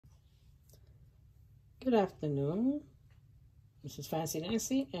Good afternoon. This is Fancy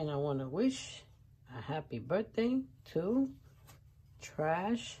Nancy, and I want to wish a happy birthday to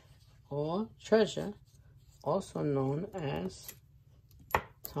Trash or Treasure, also known as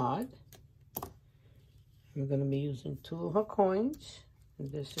Todd. I'm going to be using 2 of her coins,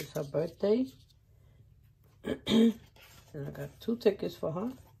 and this is her birthday. And I got 2 tickets for her.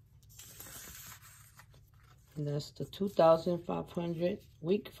 And that's the 2,500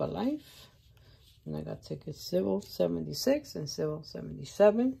 week for life. And I got tickets 076 and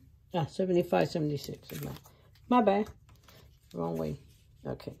 077. 75, 76. My bad. Wrong way.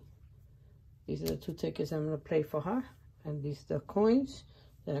 Okay. These are the 2 tickets I'm going to play for her. And these are the coins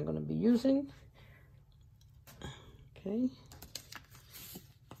that I'm going to be using. Okay.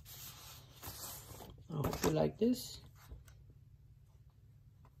 I hope you like this.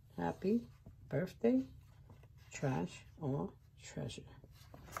 Happy birthday, Trash or Treasure.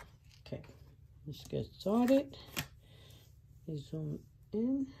 Okay. Let's get started. Zoom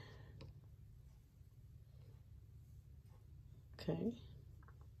in. Okay.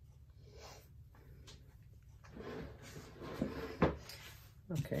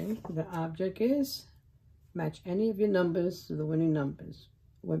 Okay, the object is match any of your numbers to the winning numbers.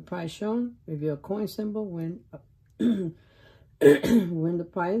 When prize shown, review a coin symbol. When win the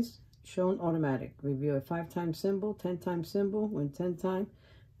prize shown automatic. Review a 5-time symbol, 10-time symbol. Win 10 times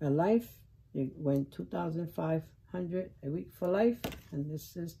a life. You win 2,500 a week for life. And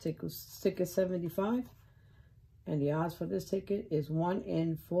this is ticket 75. And the odds for this ticket is 1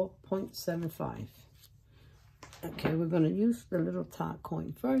 in 4.75. Okay, we're going to use the little top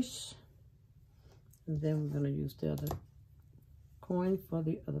coin first. And then we're going to use the other coin for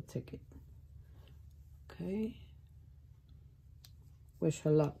the other ticket. Okay. Wish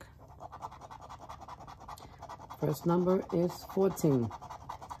her luck. First number is 14.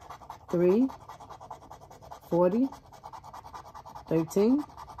 3, 40, 13,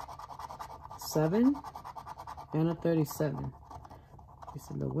 7, and a 37.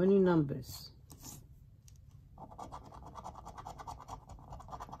 These are the winning numbers.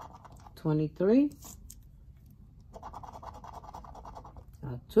 23,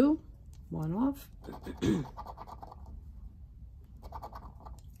 2, 1 off.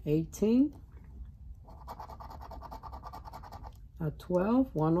 18, 12,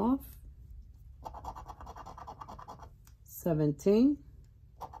 1 off. 17.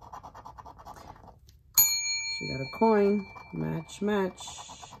 She got a coin. Match, match.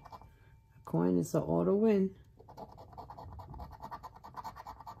 A coin is an auto win.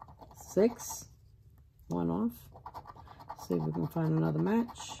 6. 1 off. See if we can find another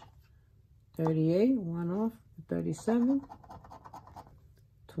match. 38. 1 off. 37.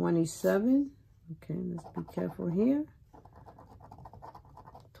 27. Okay, let's be careful here.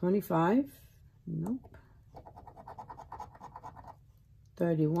 25. Nope.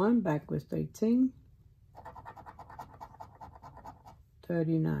 31, backwards 13.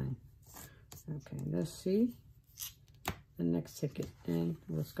 39. Okay, let's see the next ticket, and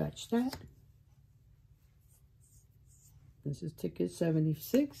we'll scratch that. This is ticket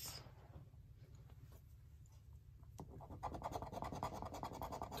 76.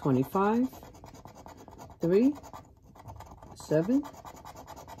 25, 3, 7,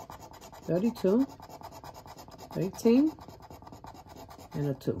 32, 18, and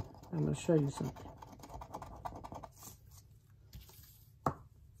a 2. I'm going to show you something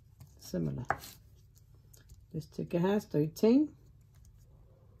similar. This ticket has 13,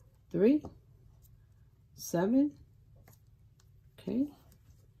 3, 7. Okay.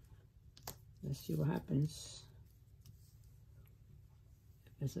 Let's see what happens.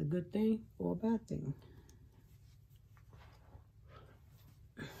 If it's a good thing or a bad thing.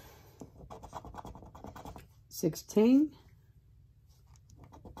 16,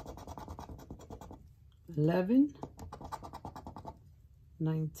 11,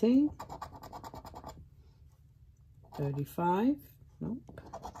 19, 35, nope,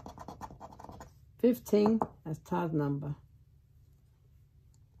 15, that's Todd's number,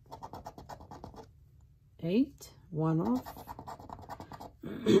 8, 1 off,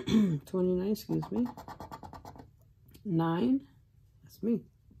 29, excuse me, 9, that's me,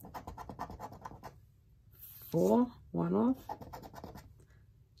 4, 1 off,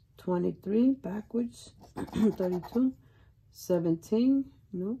 23, backwards, 32, 17,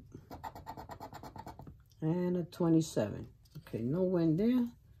 nope, and a 27. Okay, no win there.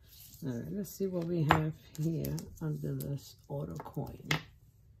 All right, let's see what we have here under this auto coin.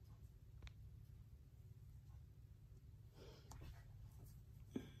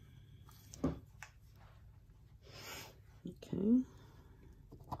 Okay.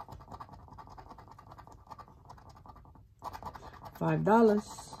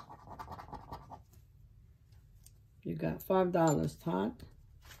 $5. You got $5, Todd.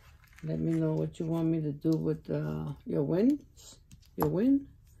 Let me know what you want me to do with your wins. Your win.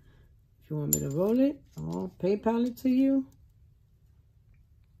 If you want me to roll it or PayPal it to you,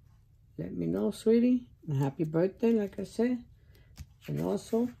 let me know, sweetie. And happy birthday, like I said. And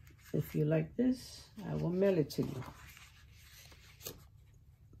also, if you like this, I will mail it to you.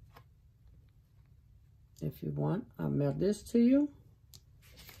 If you want, I'll mail this to you.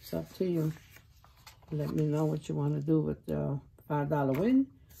 It's up to you. Let me know what you want to do with the $5 win.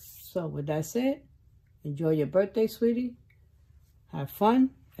 So with that said, enjoy your birthday, sweetie. Have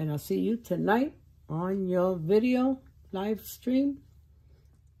fun. And I'll see you tonight on your video live stream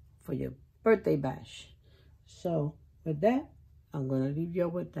for your birthday bash. So with that, I'm going to leave you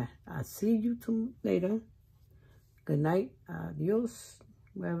with that. I'll see you later. Good night. Adios.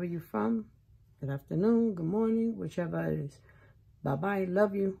 Wherever you're from. Good afternoon. Good morning. Whichever it is. Bye-bye.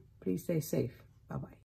 Love you. Please stay safe. Bye-bye.